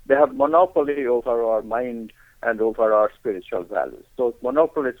system, they have monopoly over our mind and over our spiritual values. Those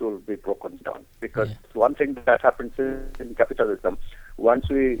monopolies will be broken down, because one thing that happens in capitalism, once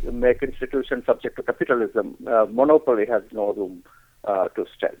we make institutions subject to capitalism, monopoly has no room to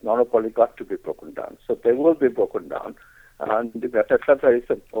stay. Monopoly got to be broken down. So they will be broken down. And the methods are very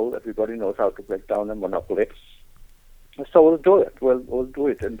simple. Everybody knows how to break down a monopoly. So we'll do it. We'll do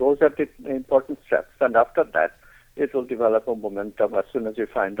it. And those are the important steps. And after that, it will develop a momentum as soon as we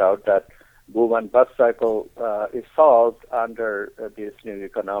find out that boom and bust cycle is solved under these new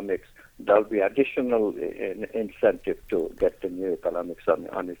economics. There'll be additional incentive to get the new economics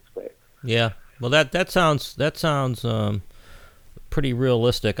on its way. Yeah. Well, that sounds pretty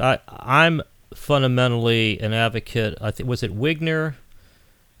realistic. I'm fundamentally an advocate. I think, was it Wigner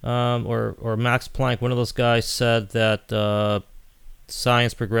or Max Planck? One of those guys said that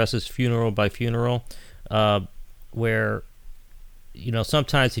science progresses funeral by funeral, where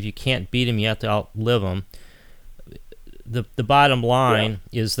sometimes if you can't beat them, you have to outlive them. The bottom line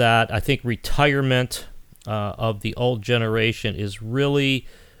is that I think retirement of the old generation is really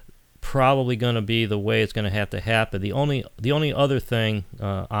probably going to be the way it's going to have to happen. The only other thing,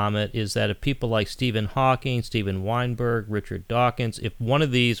 Amit, is that if people like Stephen Hawking, Steven Weinberg, Richard Dawkins, if one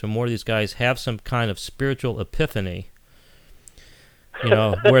of these or more of these guys have some kind of spiritual epiphany,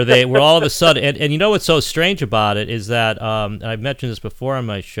 where all of a sudden, and what's so strange about it is that, and I've mentioned this before on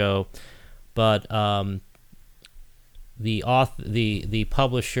my show, but the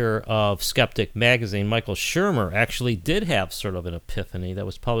publisher of Skeptic magazine, Michael Shermer, actually did have sort of an epiphany that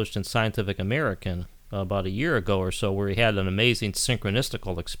was published in Scientific American about a year ago or so, where he had an amazing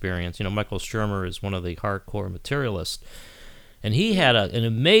synchronistical experience. Michael Shermer is one of the hardcore materialists, and he had an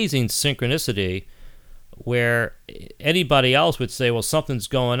amazing synchronicity where anybody else would say, well, something's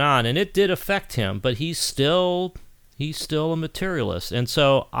going on, and it did affect him, but he's still a materialist. And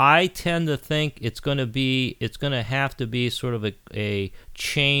so I tend to think it's going to have to be sort of a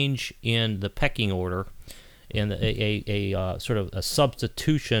change in the pecking order, and a sort of a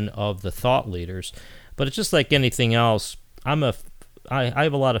substitution of the thought leaders. But it's just like anything else. I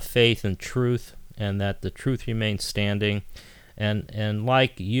have a lot of faith in truth, and that the truth remains standing. And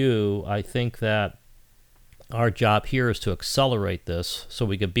like you, I think that our job here is to accelerate this so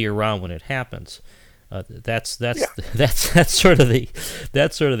we can be around when it happens. That's sort of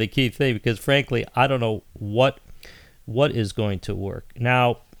the key thing, because frankly, I don't know what is going to work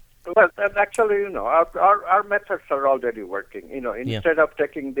now. Well, and actually, our methods are already working. Instead of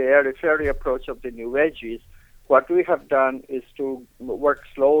taking the airy-fairy approach of the New Ages, what we have done is to work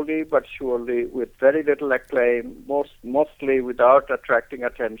slowly but surely with very little acclaim, mostly without attracting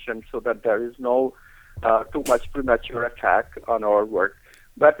attention, so that there is no too much premature attack on our work.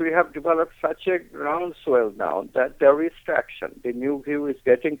 But we have developed such a groundswell now that there is traction. The new view is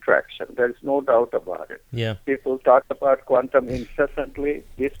getting traction. There is no doubt about it. Yeah. People talk about quantum incessantly.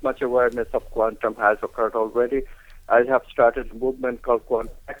 This much awareness of quantum has occurred already. I have started a movement called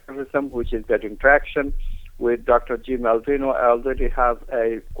quantum activism, which is getting traction. With Dr. G. Malvino, I already have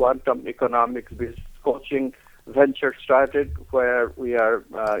a quantum economics business coaching venture started, where we are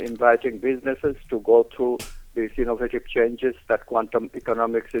inviting businesses to go through these innovative changes that quantum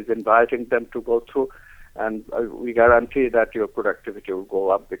economics is inviting them to go through. And we guarantee that your productivity will go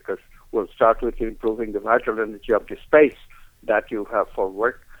up, because we'll start with improving the vital energy of the space that you have for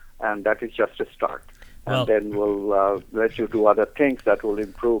work, and that is just a start. And then we'll let you do other things that will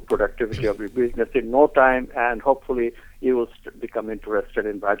improve productivity of your business in no time, and hopefully you will become interested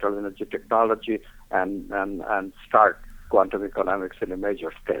in vital energy technology and start quantum economics in a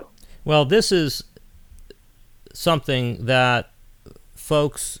major scale. Well, this is something that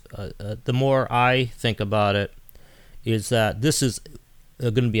folks, the more I think about it, is that this is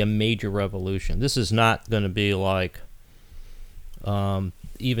going to be a major revolution. This is not going to be like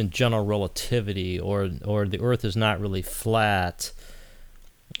even general relativity, or the Earth is not really flat,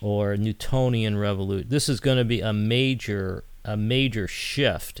 or Newtonian revolution. This is going to be a major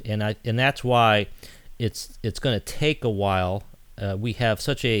shift, and that's why it's going to take a while. We have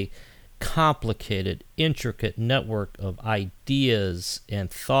such a complicated, intricate network of ideas and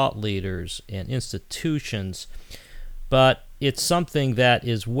thought leaders and institutions, but it's something that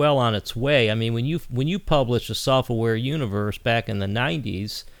is well on its way. I mean, when you published A Self-Aware Universe back in the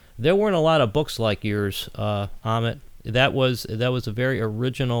 90s, there weren't a lot of books like yours, Amit. That was a very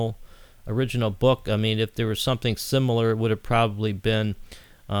original book. I mean, if there was something similar, it would have probably been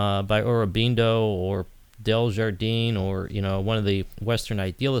by Aurobindo or Desjardins, or one of the Western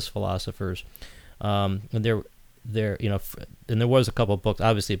idealist philosophers. And there was a couple of books,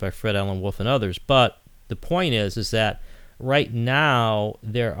 obviously, by Fred Alan Wolf and others. But the point is that right now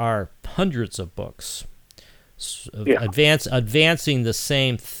there are hundreds of books. Yeah. advancing the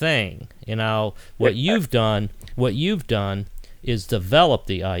same thing. What you've done is develop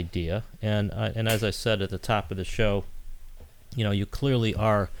the idea, and as I said at the top of the show, you clearly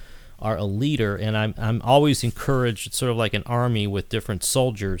are a leader, and I'm always encouraged. It's sort of like an army with different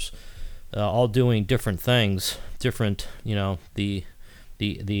soldiers, all doing different things, different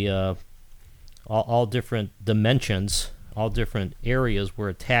all different dimensions, all different areas. We're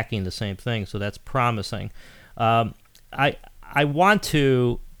attacking the same thing, so that's promising. I want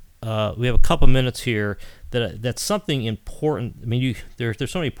to. We have a couple minutes here. That's something important. I mean, there's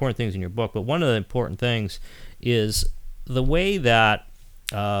so many important things in your book, but one of the important things is the way that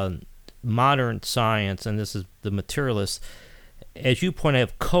modern science, and this is the materialists, as you point out,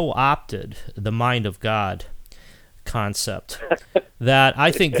 have co-opted the mind of God concept. That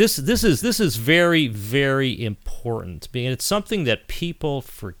I think this is very, very important. And it's something that people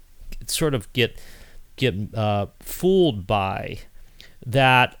sort of get fooled by.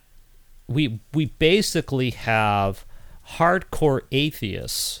 That we basically have hardcore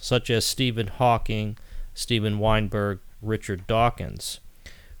atheists such as Stephen Hawking, Steven Weinberg, Richard Dawkins,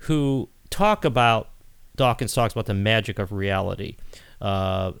 who Dawkins talks about the magic of reality.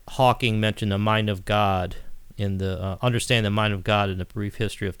 Hawking mentioned the mind of God in the Understanding the Mind of God in a Brief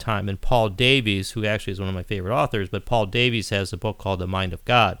History of Time. And Paul Davies, who actually is one of my favorite authors, but Paul Davies has a book called The Mind of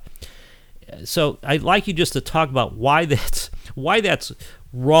God. So I'd like you just to talk about why that's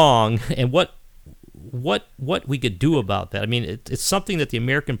wrong and what we could do about that. I mean, it's something that the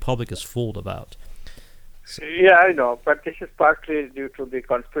American public is fooled about. Yeah, I know, but this is partly due to the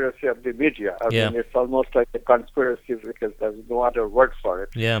conspiracy of the media. I mean, it's almost like a conspiracy because there's no other word for it.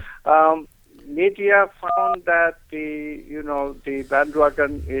 Yeah. Media found that the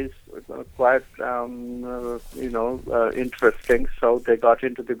bandwagon is quite interesting, so they got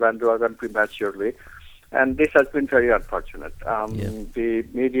into the bandwagon prematurely, and this has been very unfortunate. The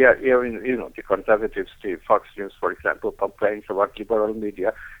media, the conservatives, the Fox News, for example, complains about liberal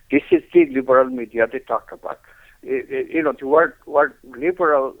media. This is the liberal media they talk about. The word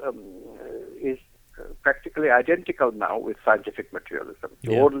liberal is practically identical now with scientific materialism.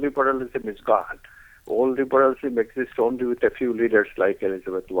 The old liberalism is gone. Old liberalism exists only with a few leaders like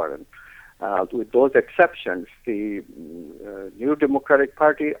Elizabeth Warren. With those exceptions, the New Democratic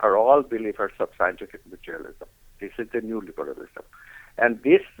Party are all believers of scientific materialism. This is the new liberalism. And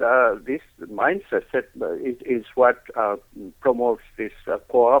this mindset is what promotes this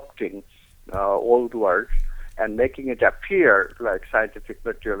co-opting old words and making it appear like scientific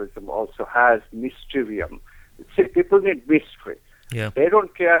materialism also has mysterium. See, people need mystery. Yeah. They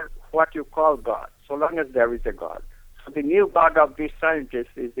don't care what you call God, so long as there is a God. So the new God of these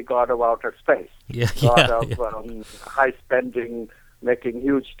scientists is the God of outer space. God of high spending, making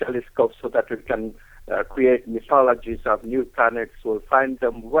huge telescopes so that we can create mythologies of new planets. We'll find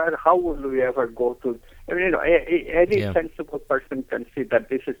them. How will we ever go to? I mean, any sensible person can see that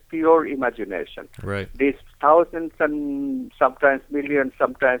this is pure imagination. Right. These thousands and sometimes millions,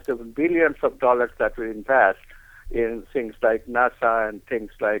 sometimes even billions of dollars that we invest in things like NASA and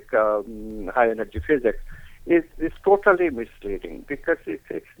things like high energy physics is totally misleading because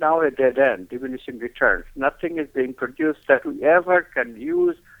it's now a dead end, diminishing returns. Nothing is being produced that we ever can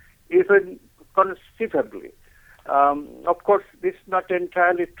use, even conceivably. Of course, this is not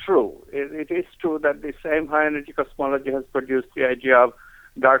entirely true. It is true that the same high-energy cosmology has produced the idea of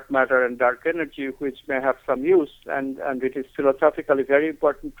dark matter and dark energy, which may have some use, and it is philosophically very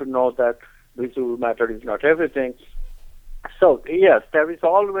important to know that visible matter is not everything. So, yes, there is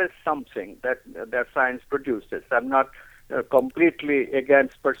always something that science produces. I'm not completely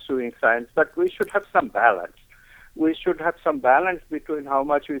against pursuing science, but we should have some balance. We should have some balance between how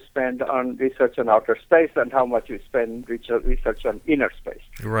much we spend on research on outer space and how much we spend research on inner space.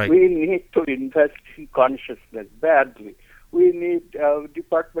 Right. We need to invest in consciousness badly. We need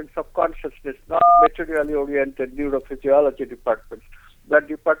departments of consciousness, not materially oriented neurophysiology departments, but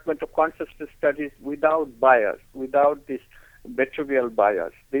department of consciousness studies without bias, without this material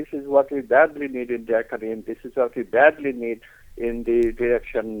bias. This is what we badly need in the academy. This is what we badly need in the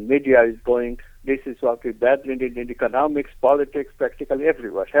direction media is going. This is what we badly need in economics, politics, practically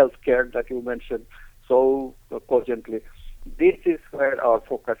everywhere. Healthcare that you mentioned so cogently. This is where our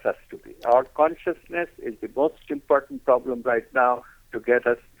focus has to be. Our consciousness is the most important problem right now to get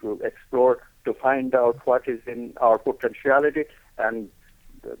us to explore, to find out what is in our potentiality, and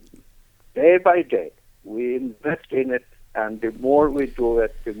day by day we invest in it, and the more we do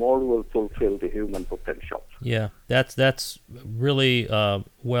it, the more we'll fulfill the human potential. Yeah, that's really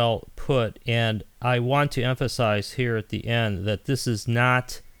well put, and I want to emphasize here at the end that this is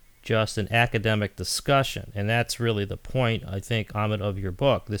not just an academic discussion. And that's really the point, I think, Amit, of your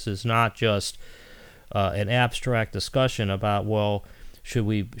book. This is not just an abstract discussion about, well, should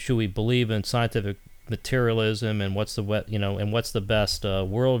we believe in scientific materialism and what's the best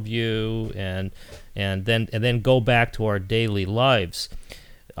worldview, and then go back to our daily lives.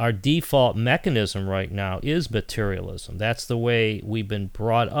 Our default mechanism right now is materialism. That's the way we've been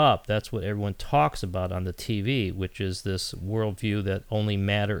brought up. That's what everyone talks about on the TV, which is this worldview that only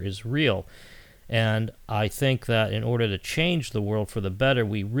matter is real. And I think that in order to change the world for the better,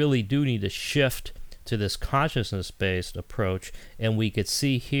 we really do need to shift to this consciousness-based approach. And we could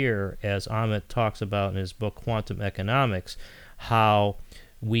see here, as Amit talks about in his book Quantum Economics, how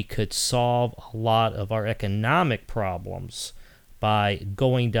we could solve a lot of our economic problems by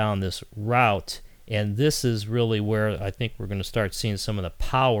going down this route. And this is really where I think we're going to start seeing some of the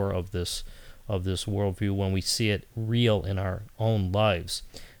power of this worldview when we see it real in our own lives.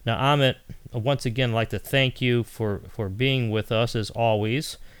 Now, Amit, once again, I'd like to thank you for being with us as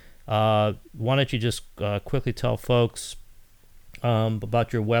always. Why don't you just quickly tell folks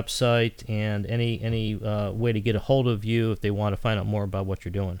about your website and any way to get a hold of you if they want to find out more about what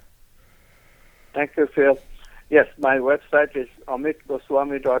you're doing. Thank you, Phil. Yes, my website is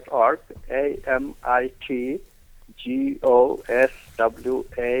amitgoswami.org,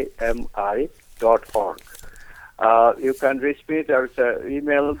 AmitGoswami.org. You can reach me. There's an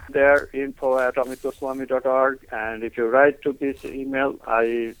email there, info@amitgoswami.org. And if you write to this email,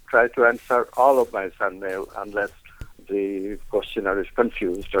 I try to answer all of my fan mail unless the questioner is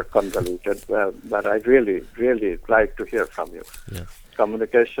confused or convoluted. But I really, really like to hear from you. Yeah.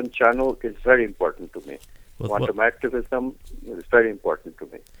 Communication channel is very important to me. Quantum activism is very important to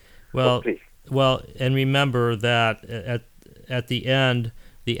me. Well, so well, and remember that at the end,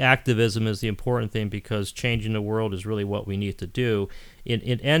 the activism is the important thing, because changing the world is really what we need to do.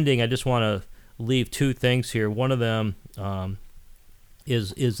 In ending, I just want to leave two things here. One of them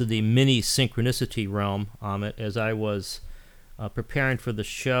is the mini synchronicity realm, Amit. As I was preparing for the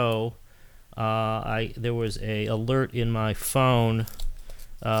show, there was a alert in my phone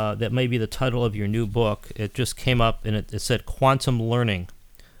that may be the title of your new book. It just came up and it said quantum learning.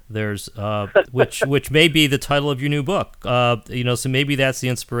 There's which may be the title of your new book. So maybe that's the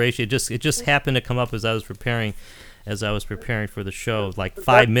inspiration. It just happened to come up as I was preparing for the show. Like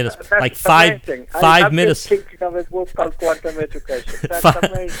 5 minutes. Like five minutes. Thinking of a book called Quantum Education. That's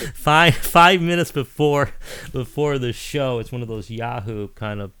amazing. 5 minutes before the show. It's one of those Yahoo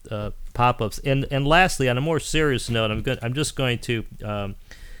kind of pop-ups. And lastly, on a more serious note, I'm just going to.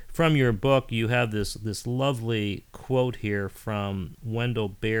 From your book, you have this lovely quote here from Wendell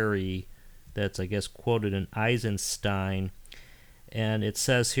Berry that's, I guess, quoted in Eisenstein. And it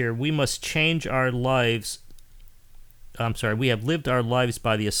says here, we have lived our lives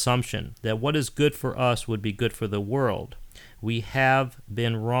by the assumption that what is good for us would be good for the world. We have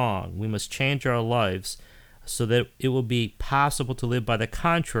been wrong. We must change our lives so that it will be possible to live by the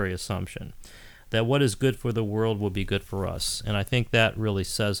contrary assumption, that what is good for the world will be good for us. And I think that really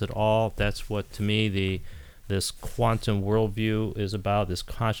says it all. That's what, to me, this quantum worldview is about, this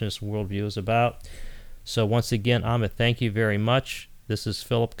conscious worldview is about. So once again, Amit, thank you very much. This is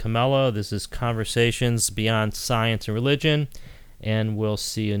Philip Comella. This is Conversations Beyond Science and Religion, and we'll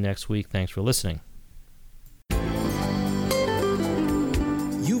see you next week. Thanks for listening.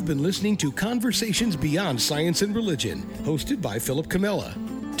 You've been listening to Conversations Beyond Science and Religion, hosted by Philip Comella.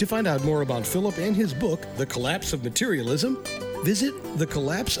 To find out more about Philip and his book, The Collapse of Materialism, visit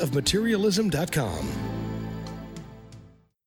thecollapseofmaterialism.com.